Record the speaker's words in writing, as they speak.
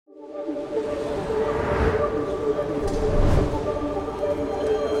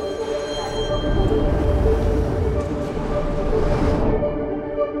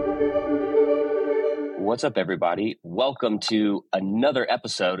What's up, everybody? Welcome to another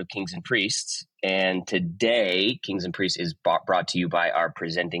episode of Kings and Priests. And today, Kings and Priests is brought to you by our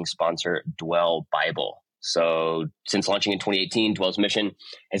presenting sponsor, Dwell Bible. So since launching in 2018, Dwell's mission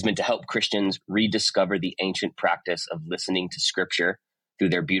has been to help Christians rediscover the ancient practice of listening to Scripture through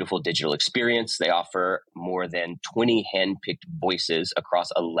their beautiful digital experience. They offer more than 20 hand-picked voices across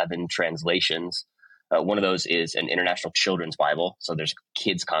 11 translations. One of those is an International Children's Bible. So there's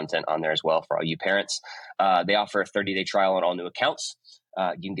kids content on there as well for all you parents. They offer a 30-day trial on all new accounts.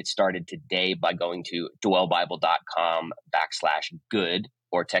 You can get started today by going to dwellbible.com/good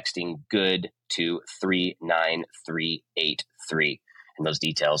or texting good to 39383. And those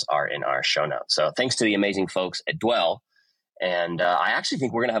details are in our show notes. So thanks to the amazing folks at Dwell. And I actually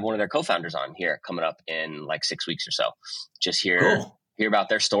think we're going to have one of their co-founders on here coming up in like 6 weeks or so. Just hear about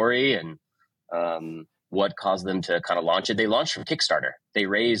their story and what caused them to kind of launch it. They launched from Kickstarter. They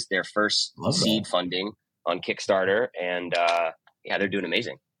raised their first seed funding on Kickstarter, and they're doing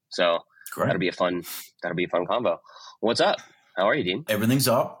amazing. So that'll be a fun combo. What's up? How are you, Dean? Everything's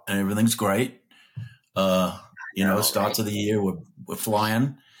up and everything's great. Starts of the year, we're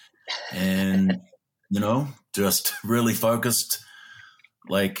flying, and just really focused.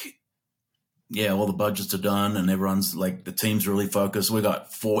 All the budgets are done and everyone's the team's really focused. We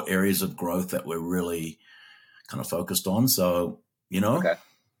got 4 areas of growth that we're really kind of focused on. So,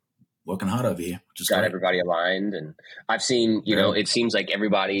 working hard over here. Just got everybody aligned. And I've seen, it seems like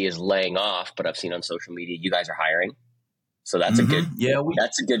everybody is laying off, but I've seen on social media, you guys are hiring. So that's a good,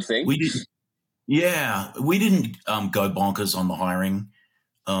 that's a good thing. We didn't go bonkers on the hiring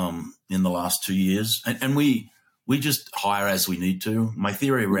in the last 2 years. And we just hire as we need to. My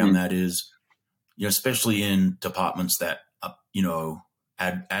theory around that is, especially in departments that,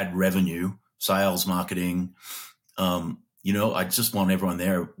 add revenue, sales, marketing, I just want everyone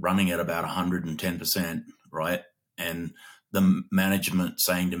there running at about 110%, right? And the management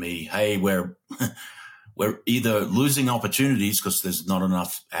saying to me, hey, we're either losing opportunities because there's not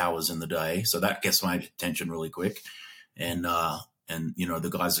enough hours in the day. So that gets my attention really quick. And the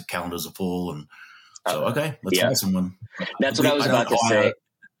guys' calendars are full. And so, let's hire someone. That's what I was about to say.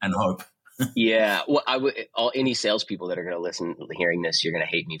 And hope. Yeah. Well, any salespeople that are going to listen, hearing this, you're going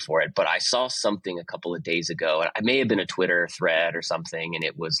to hate me for it. But I saw something a couple of days ago. It may have been a Twitter thread or something. And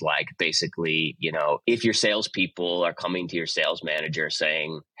it was basically, if your salespeople are coming to your sales manager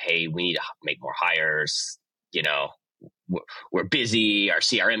saying, hey, we need to make more hires, we're busy, our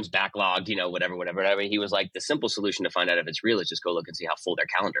CRM's backlogged, whatever. I mean, he was like, the simple solution to find out if it's real is just go look and see how full their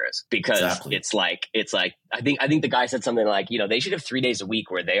calendar is. Because it's like, I think the guy said something like, they should have 3 days a week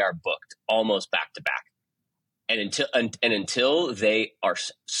where they are booked almost back to back. And until they are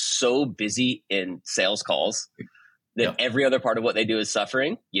so busy in sales calls that every other part of what they do is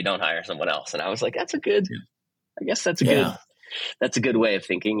suffering, you don't hire someone else. And I was like, that's a good way of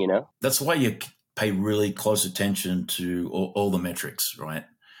thinking, That's why you pay really close attention to all the metrics, right?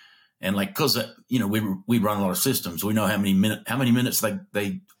 And because we run a lot of systems, we know how many minutes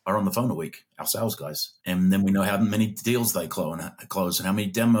they are on the phone a week, our sales guys, and then we know how many deals they close and how many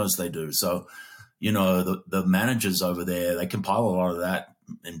demos they do. So the managers over there, they compile a lot of that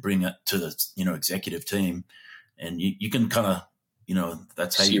and bring it to the executive team, and you can kind of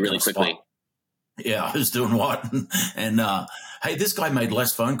that's how see you really quickly. Yeah, who's doing what? And hey, this guy made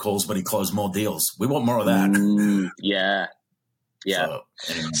less phone calls, but he closed more deals. We want more of that. Yeah. So,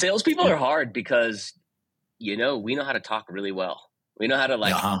 salespeople are hard because, we know how to talk really well. We know how to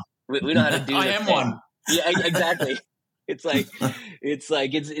we know how to do. I am one. Yeah, exactly. We're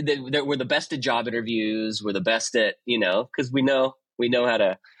the best at job interviews. We're the best at, because we know how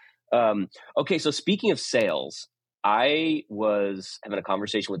to. Okay, so speaking of sales, I was having a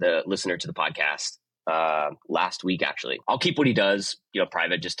conversation with a listener to the podcast last week, actually. I'll keep what he does,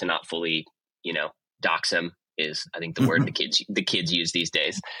 private, just to not fully, dox him is, I think, the word the kids use these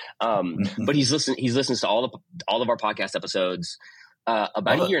days. But he listens to all of our podcast episodes.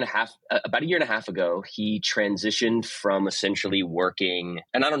 About a year and a half ago, he transitioned from essentially working,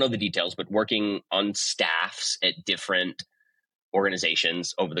 and I don't know the details, but working on staffs at different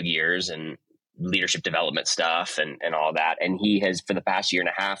organizations over the years and leadership development stuff and all that. And he has, for the past year and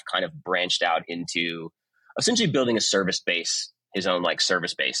a half, kind of branched out into essentially building a his own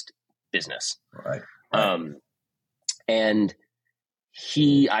service-based business. Right. And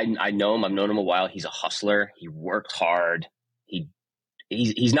I know him, I've known him a while. He's a hustler. He worked hard.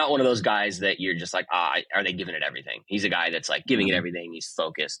 He's not one of those guys that you're just like, are they giving it everything? He's a guy that's giving it everything. He's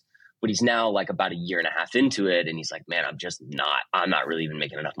focused. But he's now about a year and a half into it. And he's like, man, I'm not really even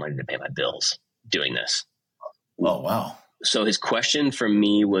making enough money to pay my bills doing this. Oh, wow. So his question for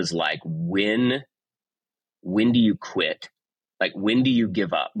me was when when do you quit? Like, when do you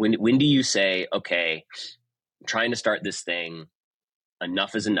give up? When do you say, okay, I'm trying to start this thing,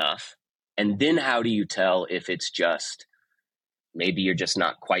 enough is enough? And then how do you tell if it's just, maybe you're just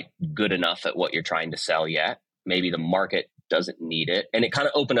not quite good enough at what you're trying to sell yet? Maybe the market doesn't need it. And it kind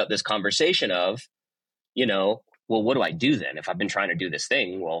of opened up this conversation of, well, what do I do then? If I've been trying to do this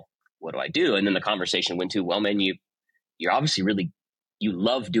thing, well, what do I do? And then the conversation went to, well, man, you're obviously you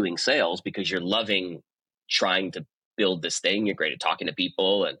love doing sales because you're loving trying to build this thing. You're great at talking to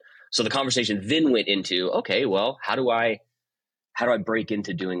people. And so the conversation then went into, okay, well, how do I break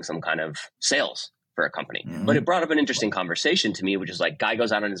into doing some kind of sales for a company? Mm-hmm. But it brought up an interesting conversation to me, which is like, guy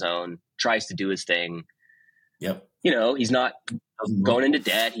goes out on his own, tries to do his thing. Yep. He's not going into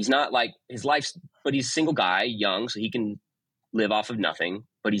debt. He's not like but he's a single guy, young, so he can live off of nothing.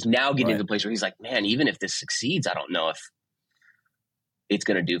 But he's now getting to the place where he's like, man, even if this succeeds, I don't know if it's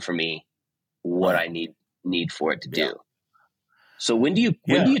going to do for me what I need for it to do. So when do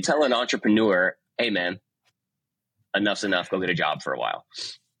you tell an entrepreneur, hey man, enough's enough, go get a job for a while?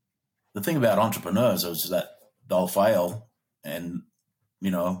 The thing about entrepreneurs is that they'll fail and,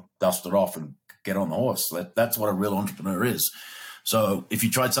 dust it off and get on the horse. That's what a real entrepreneur is. So if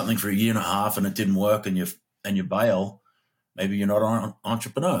you tried something for a year and a half and it didn't work and you bail, maybe you're not an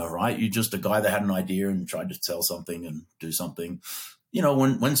entrepreneur, right? You're just a guy that had an idea and tried to sell something and do something.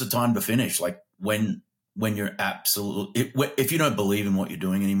 When's the time to finish? Like when you're if you don't believe in what you're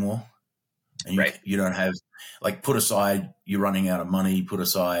doing anymore and you don't have, like, put aside you're running out of money, put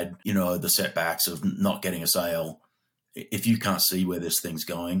aside, the setbacks of not getting a sale. If you can't see where this thing's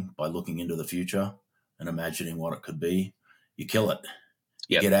going by looking into the future and imagining what it could be, you kill it.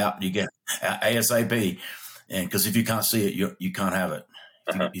 You get out, you get ASAP. And because if you can't see it, you can't have it.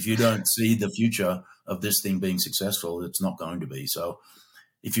 If you don't see the future of this thing being successful, it's not going to be. So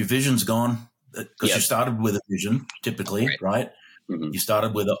if your vision's gone, because you started with a vision, typically, right? Mm-hmm. You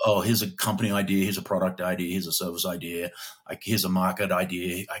started with, here's a company idea, here's a product idea, here's a service idea, here's a market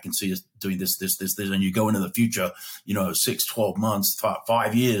idea. I can see us doing this, and you go into the future, 6, 12 months,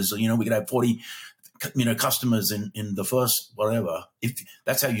 5 years, we could have 40, customers in the first, whatever. If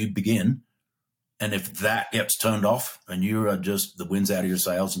that's how you begin. And if that gets turned off and you're just the wind's out of your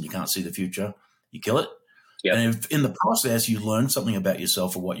sails and you can't see the future, you kill it. Yep. And if in the process you learn something about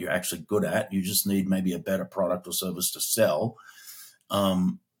yourself or what you're actually good at, you just need maybe a better product or service to sell,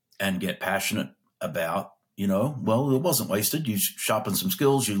 and get passionate about, well, it wasn't wasted. You sharpened some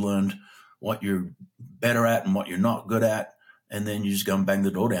skills, you learned what you're better at and what you're not good at, and then you just go and bang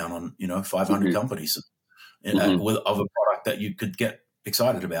the door down on, 500 companies of a product that you could get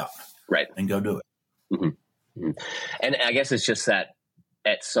excited about, and go do it. Mm-hmm. Mm-hmm. And I guess it's just that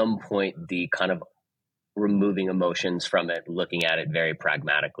at some point, the kind of removing emotions from it, looking at it very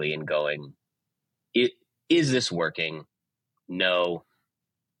pragmatically and going, is this working? No.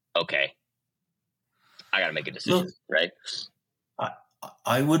 Okay. I got to make a decision, right?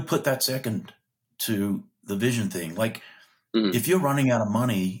 I would put that second to the vision thing. Like, if you're running out of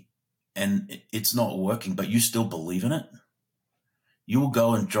money and it's not working, but you still believe in it, you will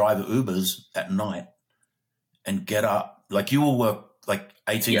go and drive Ubers at night and get up. Like, you will work like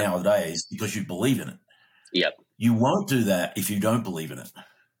 18-hour days because you believe in it. Yep. You won't do that if you don't believe in it.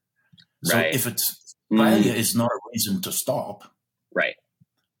 So if it's failure is not a reason to stop. Right.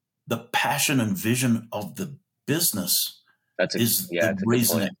 The passion and vision of the business is the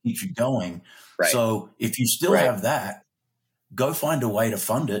reason that keeps you going. Right. So if you still have that, go find a way to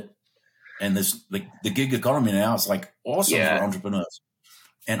fund it. And there's the gig economy now is like awesome for entrepreneurs.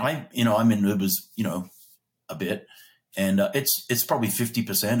 And I'm in Ubers, a bit, and it's probably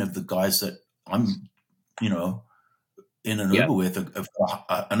 50% of the guys that I'm, in an Uber with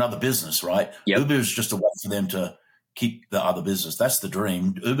another business, right? Yep. Uber is just a way for them to keep the other business. That's the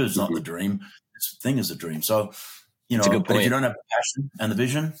dream. Uber is not the dream. This thing is a dream. So, but if you don't have the passion and the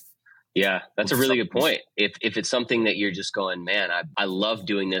vision. Yeah, that's a really good point. If it's something that you're just going, man, I love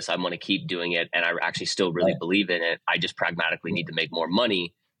doing this, I want to keep doing it, and I actually still really believe in it, I just pragmatically need to make more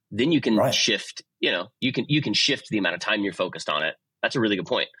money, then you can shift, you can shift the amount of time you're focused on it. That's a really good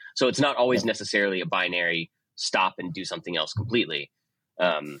point. So it's not always necessarily a binary stop and do something else completely.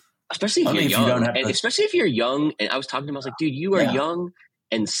 Especially if you're young, especially if you're young. And I was talking to him, I was like, dude, you are young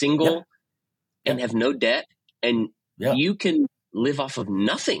and single and have no debt, and you can live off of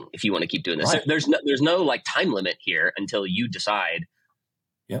nothing if you want to keep doing this. Right. There's no like time limit here until you decide,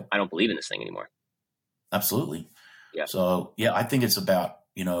 I don't believe in this thing anymore. Absolutely. Yeah. So I think it's about,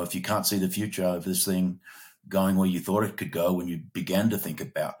 if you can't see the future of this thing going where you thought it could go when you began to think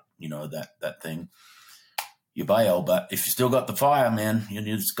about, that thing, you bail. But if you still got the fire, man, you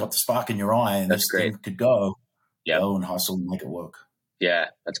just got the spark in your eye, and That's this great. thing could go. Yeah. Go and hustle and make it work. Yeah,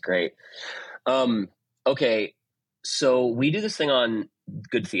 that's great. Okay, so we do this thing on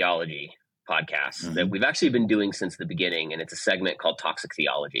Good Theology podcast that we've actually been doing since the beginning, and it's a segment called Toxic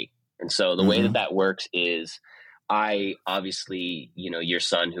Theology. And so the way that works is I obviously, your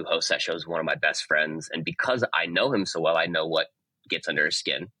son who hosts that show is one of my best friends. And because I know him so well, I know what gets under his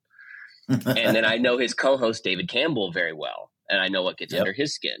skin. And then I know his co-host, David Campbell, very well. And I know what gets under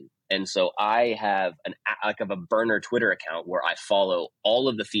his skin. And so I have a burner Twitter account where I follow all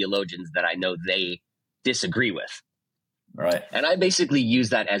of the theologians that I know they disagree with. Right. And I basically use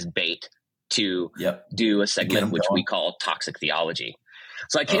that as bait to do a segment which we call Toxic Theology.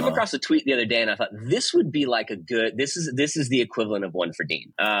 So I came across a tweet the other day, and I thought this would be like this is the equivalent of one for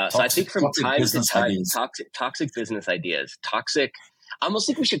Dean. So I think from time to time, toxic business ideas, I almost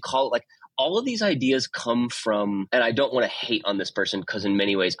think we should call it like all of these ideas come from, and I don't want to hate on this person because in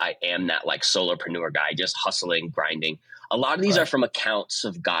many ways I am that like solopreneur guy, just hustling, grinding. A lot of these are from accounts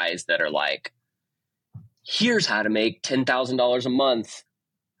of guys that are like, here's how to make $10,000 a month.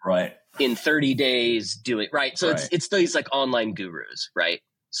 Right. In 30 days doing right. So it's these like online gurus, right?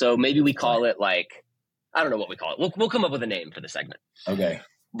 So maybe we call it like, I don't know what we call it. We'll come up with a name for the segment. Okay.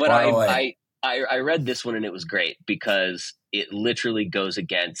 But I read this one and it was great because it literally goes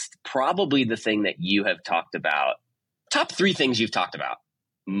against probably the thing that you have talked about. Top 3 things you've talked about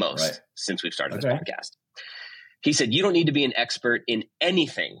most since we've started this podcast. He said, you don't need to be an expert in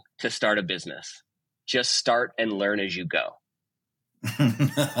anything to start a business. Just start and learn as you go.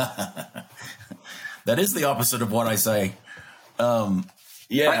 That is the opposite of what I say. I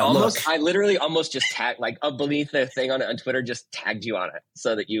literally almost just tagged like beneath the thing on Twitter, just tagged you on it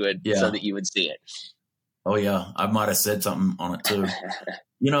so that you would see it. Oh yeah, I might have said something on it too.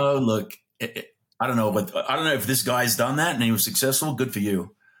 Look, I don't know, but I don't know if this guy's done that and he was successful. Good for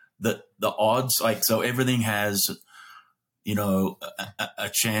you. The odds, like, so everything has, a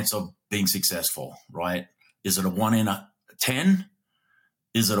chance of being successful, right? Is it a 1 in 10?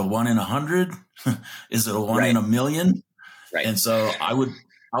 Is it a 1 in 100? Is it a 1 in a million? Right. And so I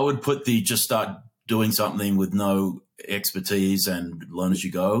would put just start doing something with no expertise and learn as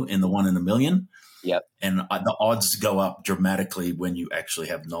you go in the 1 in a million. Yep. And the odds go up dramatically when you actually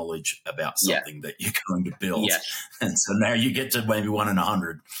have knowledge about something that you're going to build. Yes. And so now you get to maybe 1 in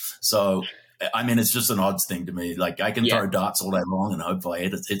 100. So, I mean, it's just an odds thing to me. Like I can throw darts all day long and hopefully I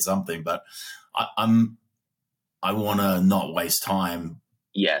hit something, but I want to not waste time.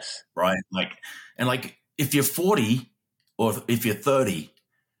 Yes. Right. Like if you're 40 or if you're 30,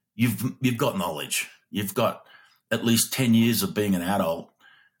 you've got knowledge. You've got at least 10 years of being an adult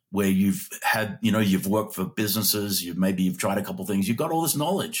where you've had, you've worked for businesses. You've tried a couple of things. You've got all this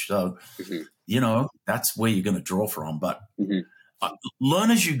knowledge. So, that's where you're going to draw from. But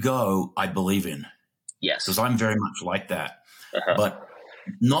learn as you go, I believe in. Yes. Because I'm very much like that. But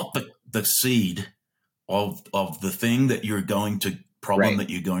not the seed of the thing that you're going to problem that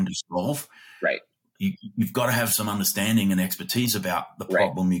you're going to solve. Right. You've got to have some understanding and expertise about the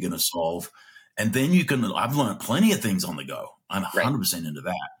problem you're going to solve. And then I've learned plenty of things on the go. I'm 100% into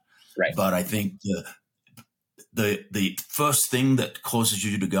that. Right. But I think the first thing that causes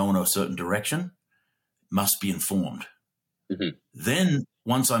you to go in a certain direction must be informed. Then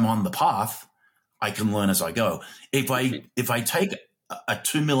once I'm on the path, I can learn as I go. If I take a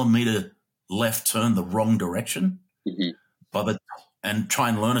 2 millimeter left turn the wrong direction, and try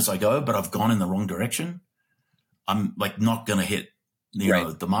and learn as I go, but I've gone in the wrong direction, I'm like not going to hit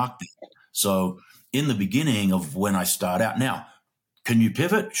the mark there. So in the beginning of when I start out, now, can you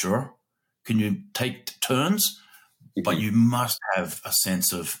pivot? Sure. Can you take turns? But you must have a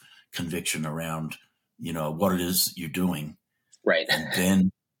sense of conviction around, what it is you're doing. Right.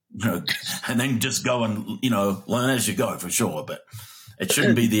 And then, just go and, learn as you go for sure. But it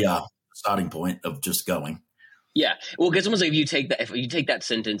shouldn't be the starting point of just going. Yeah. Well, because almost like if you take that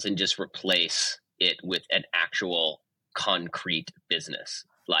sentence and just replace it with an actual concrete business,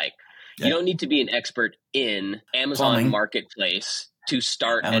 like you don't need to be an expert in Amazon Marketplace to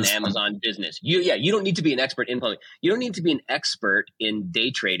start an Amazon business. You don't need to be an expert in plumbing. You don't need to be an expert in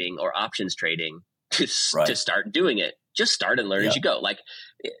day trading or options trading to start doing it. Just start and learn as you go. Like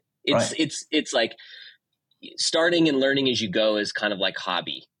it's like starting and learning as you go is kind of like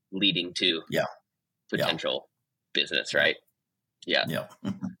hobby leading to potential business, right? Yeah.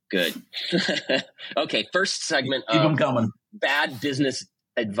 Good. Okay. First segment Keep them coming. Bad business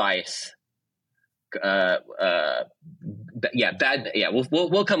advice. Bad. Yeah.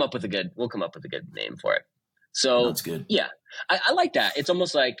 We'll come up with a good name for it. So that's good. Yeah. I like that. It's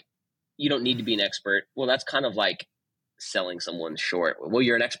almost like, you don't need to be an expert. Well, that's kind of like selling someone short. Well,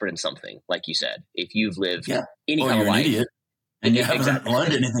 you're an expert in something, like you said. If you've lived any or kind you're of life, an idiot and you haven't exactly.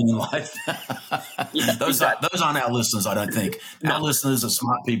 learned anything in life. Those aren't our listeners, I don't think. No. Our listeners are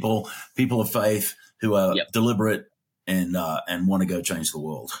smart people of faith who are deliberate and want to go change the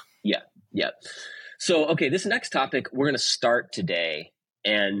world. Yeah. So, okay, this next topic, we're going to start today.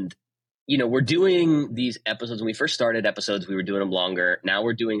 And, we're doing these episodes. When we first started episodes, we were doing them longer. Now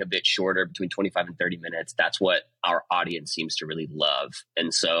we're doing a bit shorter, between 25 and 30 minutes. That's what our audience seems to really love.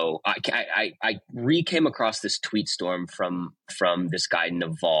 And so I came across this tweet storm from this guy,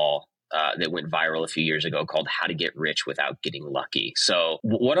 Naval, that went viral a few years ago, called How to Get Rich Without Getting Lucky. So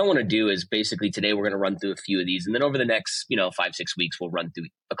what I want to do is basically today we're going to run through a few of these. And then over the next, 5-6 weeks, we'll run through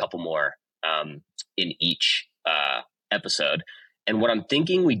a couple more in each episode. And what I'm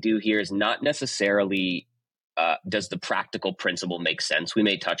thinking we do here is not necessarily does the practical principle make sense? We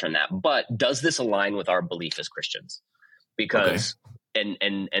may touch on that, but does this align with our belief as Christians? Because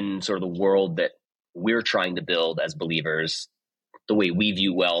and sort of the world that we're trying to build as believers, the way we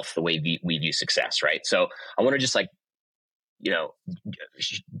view wealth, the way we view success, right? So I want to just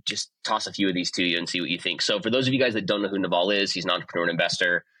just toss a few of these to you and see what you think. So for those of you guys that don't know who Naval is, he's an entrepreneur and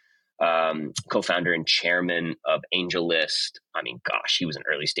investor. Co-founder and chairman of AngelList. I mean, gosh, he was an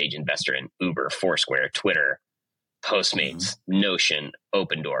early stage investor in Uber, Foursquare, Twitter, Postmates, Notion,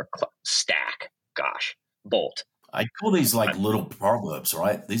 Opendoor, Stack, Bolt. I call these like little proverbs,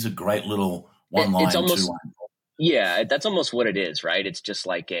 right? These are great little one-line, two-line. Yeah, that's almost what it is, right? It's just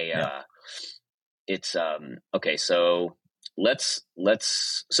like okay, so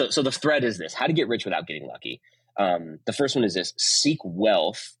so the thread is this: how to get rich without getting lucky. The first one is this: seek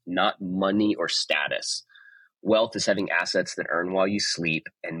wealth, not money or status. Wealth is having assets that earn while you sleep,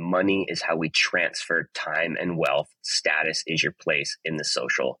 and money is how we transfer time and wealth. Status is your place in the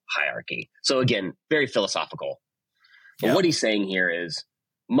social hierarchy. So again, very philosophical. But what he's saying here is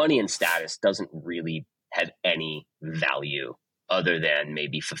money and status doesn't really have any value other than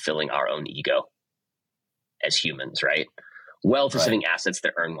maybe fulfilling our own ego as humans, right? Wealth is having assets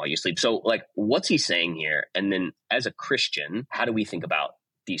that earn while you sleep. So like, what's he saying here? And then as a Christian, how do we think about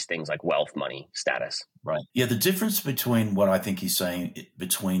these things like wealth, money, status? Right. Yeah. The difference between what I think he's saying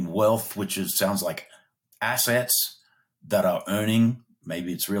between wealth, which sounds like assets that are earning,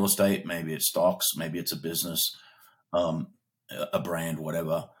 maybe it's real estate, maybe it's stocks, maybe it's a business, a brand,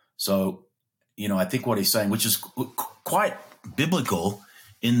 whatever. So, I think what he's saying, which is quite biblical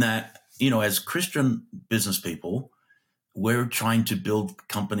in that, as Christian business people, we're trying to build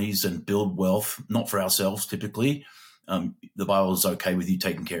companies and build wealth, not for ourselves typically. The Bible is okay with you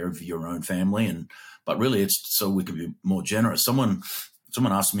taking care of your own family, but really it's so we can be more generous. Someone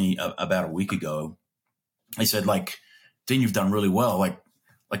asked me about a week ago. They said, like, Dean, you've done really well. I'm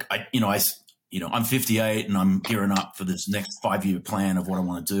 58 and I'm gearing up for this next 5-year plan of what I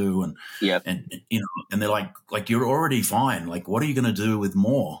want to do. And they're like, you're already fine. Like, what are you going to do with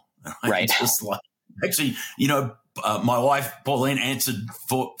more? Right. Just like, actually, my wife, Pauline, answered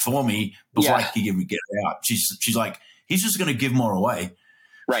for me before I could even get it out. She's like, he's just going to give more away.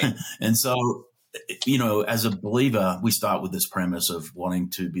 Right. And so, as a believer, we start with this premise of wanting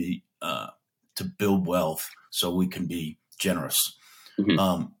to be, to build wealth so we can be generous.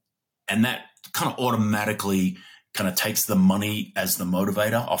 Mm-hmm. And that kind of automatically kind of takes the money as the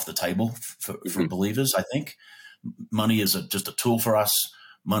motivator off the table for believers. I think money is just a tool for us.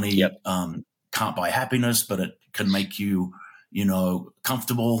 Money can't buy happiness, but it can make you,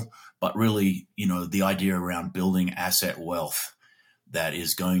 comfortable. But really, the idea around building asset wealth that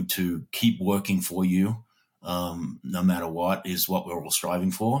is going to keep working for you, no matter what, is what we're all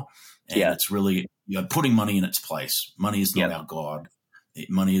striving for. And it's really putting money in its place. Money is not our God.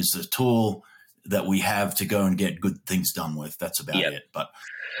 Money is the tool that we have to go and get good things done with. That's about it. But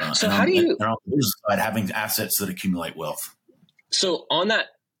so how do you having assets that accumulate wealth? So on that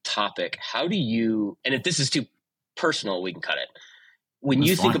topic, how do you, and if this is too personal, we can cut it. When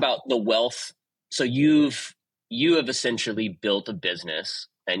you think about the wealth, so you have essentially built a business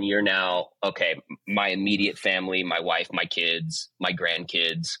and you're now, okay, my immediate family, my wife, my kids, my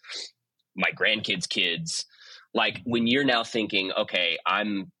grandkids, my grandkids' kids. Like when you're now thinking, okay,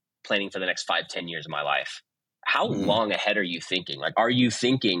 I'm planning for the next 5-10 years of my life. How long ahead are you thinking? Like, are you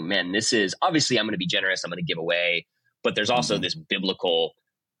thinking, man, this is obviously I'm going to be generous. I'm going to give away, but there's also this biblical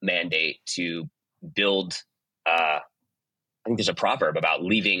mandate to build. I think there's a proverb about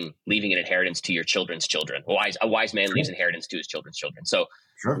leaving an inheritance to your children's children. A wise man leaves inheritance to his children's children. So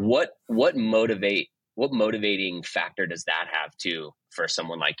what motivating factor does that have for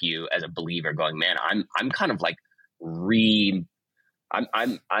someone like you as a believer going, man, I'm kind of like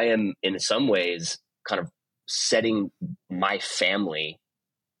I am in some ways kind of setting my family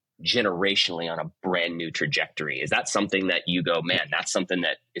generationally on a brand new trajectory. Is that something that you go, man, that's something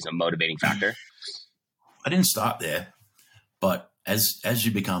that is a motivating factor? I didn't start there, but as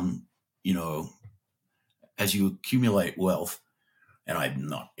you become, as you accumulate wealth, and I'm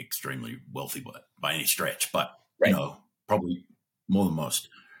not extremely wealthy by any stretch, but right. Probably more than most.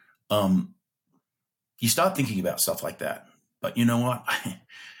 You start thinking about stuff like that. But you know what?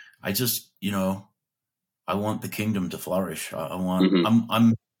 I just, I want the kingdom to flourish. I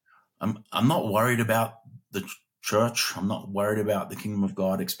want. I'm not worried about the church. I'm not worried about the kingdom of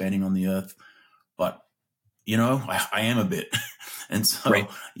God expanding on the earth. But I am a bit, and so right.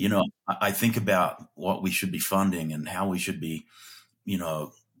 I think about what we should be funding and how we should be,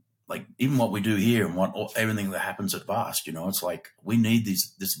 like even what we do here and everything that happens at Vast. It's like we need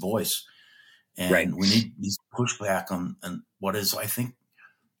this voice. And right. we need this pushback on what is, I think,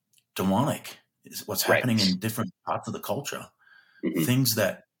 demonic is what's happening in different parts of the culture. Things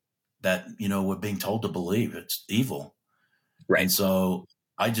that we're being told to believe it's evil. Right. And so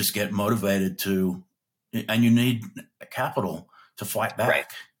I just get motivated and you need capital to fight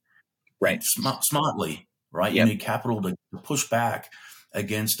back. Right. Smartly, right? Yep. You need capital to push back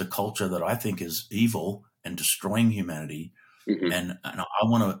against a culture that I think is evil and destroying humanity. And I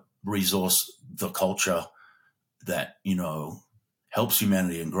want to resource the culture that helps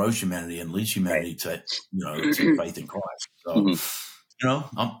humanity and grows humanity and leads humanity to to faith in Christ. So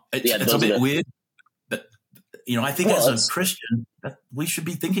it's a bit weird, but I think as a Christian that we should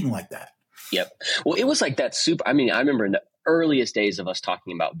be thinking like that. Yep. Well, it was like that super. I mean, I remember in the earliest days of us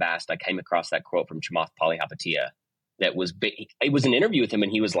talking about Vast, I came across that quote from Chamath Palihapitiya. That was it was an interview with him,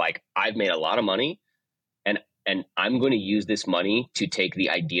 and he was like, "I've made a lot of money." And I'm going to use this money to take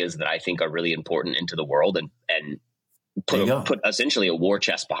the ideas that I think are really important into the world and put essentially a war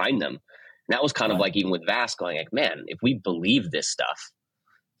chest behind them. And that was kind of like even with Vast going like, man, if we believe this stuff,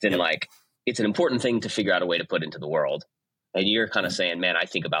 then like it's an important thing to figure out a way to put into the world. And you're kind of saying, man, I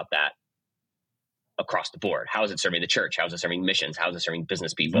think about that across the board. How is it serving the church? How is it serving missions? How is it serving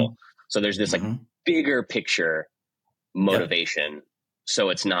business people? So there's this like bigger picture motivation. So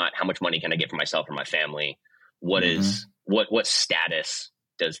it's not how much money can I get for myself or my family? What is what status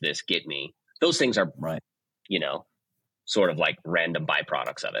does this get me? Those things are sort of like random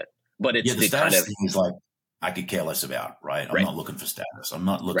byproducts of it. But it's the status kind of thing is like I could care less about, right? I'm not looking for status. I'm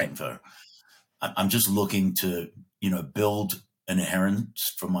not looking for. I'm just looking to build an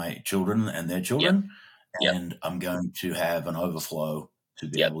inheritance for my children and their children, and I'm going to have an overflow to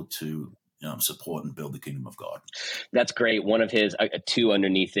be able to support and build the kingdom of God. That's great. One of his two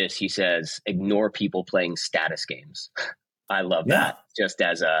underneath this, he says, ignore people playing status games. I love that. Just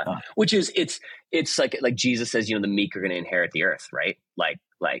as which is, it's like Jesus says, the meek are going to inherit the earth, right? Like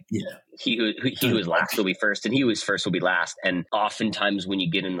he who is last will be first, and he who is first will be last. And oftentimes when you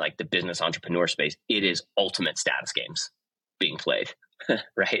get in like the business entrepreneur space, it is ultimate status games being played.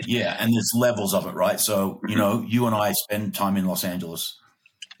 Right. Yeah. And there's levels of it, right? So, you and I spend time in Los Angeles.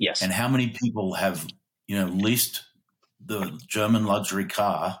 Yes. And how many people have, leased the German luxury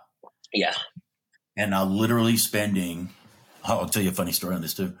car? Yeah. And are literally spending, I'll tell you a funny story on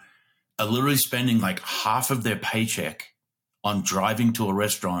this too, are literally spending like half of their paycheck on driving to a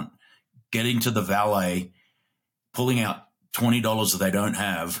restaurant, getting to the valet, pulling out $20 that they don't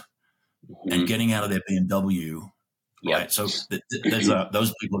have, and getting out of their BMW. Yep. Right. So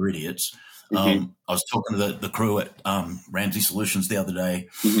those people are idiots. I was talking to the crew at Ramsey Solutions the other day,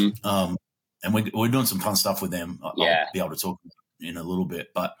 and we're doing some fun stuff with them. I'll be able to talk in a little bit,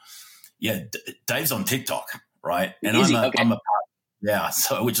 but Dave's on TikTok, right? And I'm a part,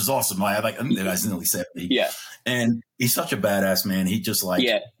 so which is awesome. I think the guy's nearly 70, and he's such a badass man. He just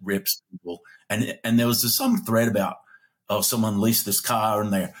rips people, and there was some thread about someone leased this car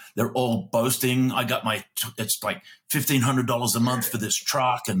and they're all boasting. I got it's like $1,500 a month for this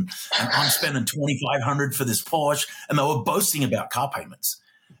truck, and I'm spending $2,500 for this Porsche, and they were boasting about car payments.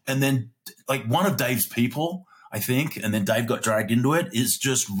 And then like one of Dave's people, I think, and then Dave got dragged into it, is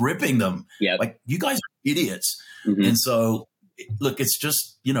just ripping them. Yeah, like you guys are idiots. And so look, it's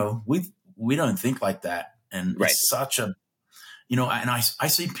just we don't think like that, and it's such a and I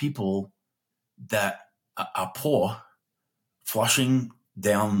see people that are poor flushing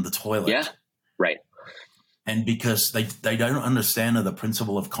down the toilet. Yeah, right. And because they don't understand the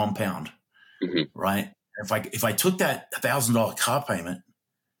principle of compound, right? If I took that $1,000 car payment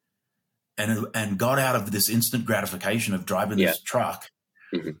and got out of this instant gratification of driving this truck,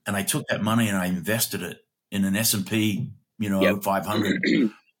 and I took that money and I invested it in an S&P, 500,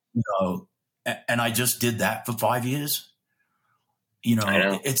 and I just did that for 5 years, I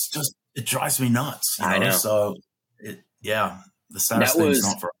know. it's just, it drives me nuts. I know. So the saddest thing's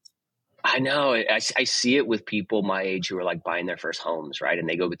not for us. I know. I see it with people my age who are like buying their first homes, right? And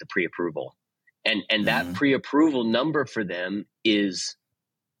they go get the pre-approval. And that pre-approval number for them is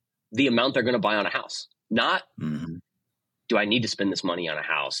the amount they're going to buy on a house. Not, do I need to spend this money on a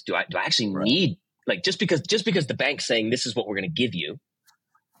house? Do I actually need, like, just because the bank's saying this is what we're going to give you.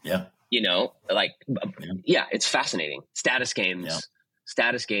 Yeah. It's fascinating. Status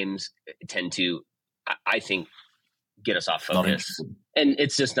games tend to, I think, get us off focus. And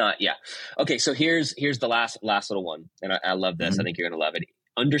it's just not, Okay, so here's the last little one. And I love this. I think you're going to love it.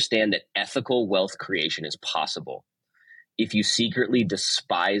 Understand that ethical wealth creation is possible. If you secretly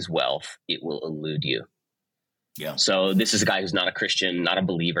despise wealth, it will elude you. Yeah. So this is a guy who's not a Christian, not a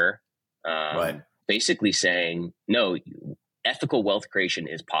believer, basically saying, no, ethical wealth creation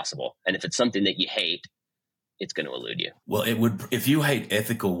is possible. And if it's something that you hate, it's going to elude you. Well, it would, if you hate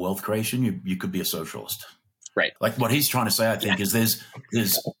ethical wealth creation, you could be a socialist. Right. Like what he's trying to say, I think, is there's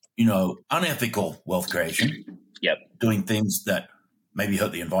unethical wealth creation. Yep. Doing things that maybe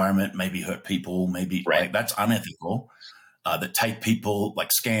hurt the environment, maybe hurt people, maybe like that's unethical. That take people, like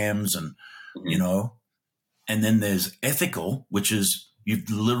scams and, and then there's ethical, which is you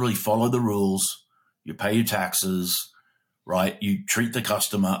literally follow the rules, you pay your taxes, right? You treat the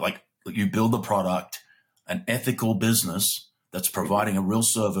customer like you build the product, an ethical business that's providing a real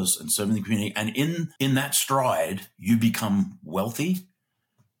service and serving the community. And in that stride, you become wealthy.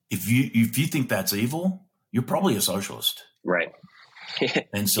 If you think that's evil, you're probably a socialist. Right.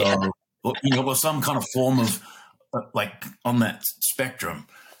 And so, some kind of form of like on that spectrum,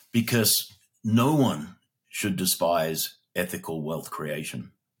 because no one should despise ethical wealth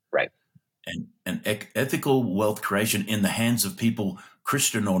creation. Right. And ethical wealth creation in the hands of people,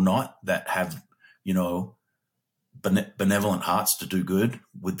 Christian or not, that have, benevolent hearts to do good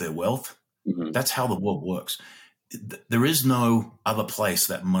with their wealth. That's how the world works. There is no other place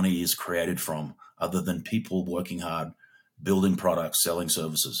that money is created from other than people working hard, building products, selling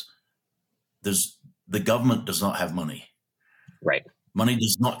services. The government does not have money. Right. Money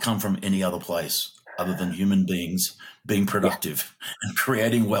does not come from any other place other than human beings being productive and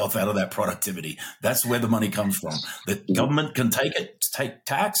creating wealth out of that productivity. That's where the money comes from. The government can take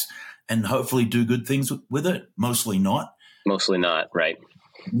tax and hopefully do good things with it. Mostly not. Mostly not, right.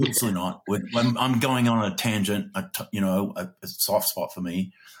 Mostly not. I'm going on a tangent, a soft spot for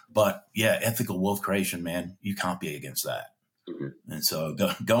me. But, ethical wealth creation, man, you can't be against that. And so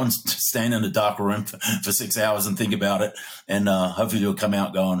go and stand in a dark room for 6 hours and think about it. And hopefully you'll come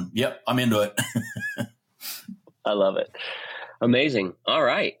out going, yep, I'm into it. I love it. Amazing. All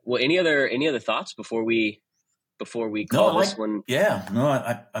right. Well, any other thoughts before we call this one? Yeah. No,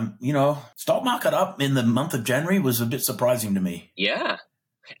 I'm stock market up in the month of January was a bit surprising to me. Yeah.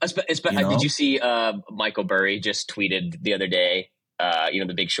 Did you see Michael Burry just tweeted the other day,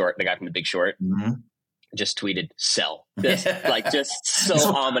 The Big Short, the guy from The Big Short? Mm-hmm. Just tweeted sell. Just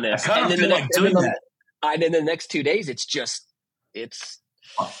so ominous. And then the next 2 days, it's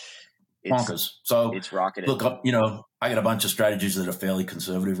bonkers. So it's rocketing. Look, I got a bunch of strategies that are fairly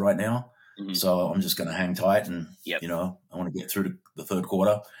conservative right now. Mm-hmm. So I'm just going to hang tight and, I want to get through the third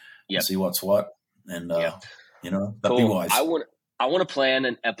quarter and see what's what. And, that'd be wise. I want to plan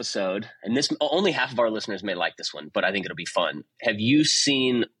an episode, and this only half of our listeners may like this one, but I think it'll be fun. Have you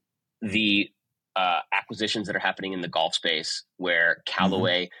seen the acquisitions that are happening in the golf space where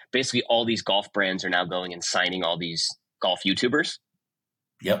Callaway, basically all these golf brands are now going and signing all these golf YouTubers?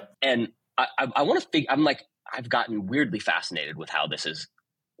 Yep. And I want to I'm like, I've gotten weirdly fascinated with how this is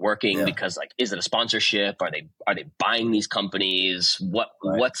working because is it a sponsorship? Are they buying these companies?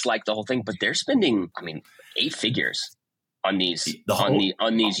 What's like the whole thing? But they're spending, 8 figures on these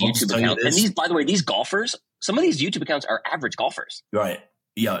YouTube accounts. And these, by the way, these golfers, some of these YouTube accounts are average golfers. Right.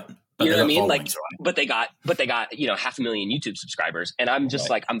 Yeah. You know what I mean? Like, but they got 500,000 YouTube subscribers. And I'm just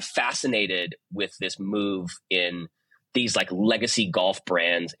I'm fascinated with this move in these like legacy golf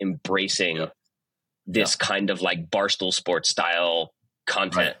brands embracing this kind of like Barstool Sports style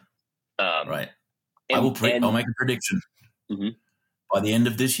content. Right. I'll make a prediction. Mm-hmm. By the end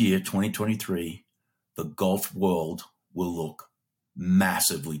of this year, 2023, the golf world will look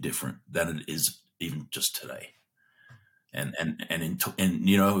massively different than it is even just today. And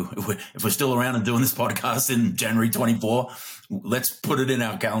if we're still around and doing this podcast in January 24, let's put it in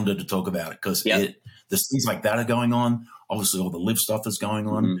our calendar to talk about it because there's things like that are going on. Obviously, all the live stuff is going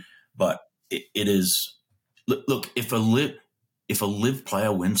on, but it is. Look, if a live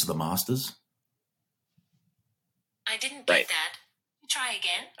player wins the Masters, I didn't get that. Try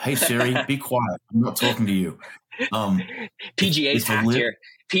again. Hey Siri, be quiet. I'm not talking to you. PGA's if hacked LIV, your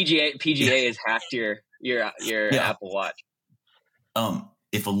PGA has hacked your Apple Watch.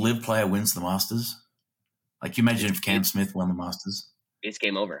 If a LIV player wins the Masters, like you imagine if Cam Smith won the Masters, it's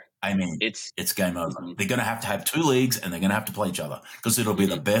game over. I mean, it's game over. They're going to have 2 leagues, and they're going to have to play each other because it'll be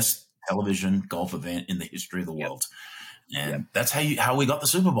the best television golf event in the history of the world. And that's how we got the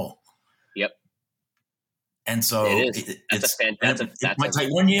Super Bowl. Yep. And so it might take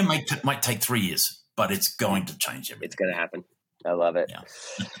 1 year, might take 3 years, but it's going to change everything. It's going to happen. I love it. Yeah.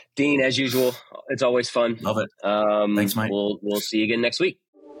 Dean, as usual, it's always fun. Love it. Thanks, mate. We'll see you again next week.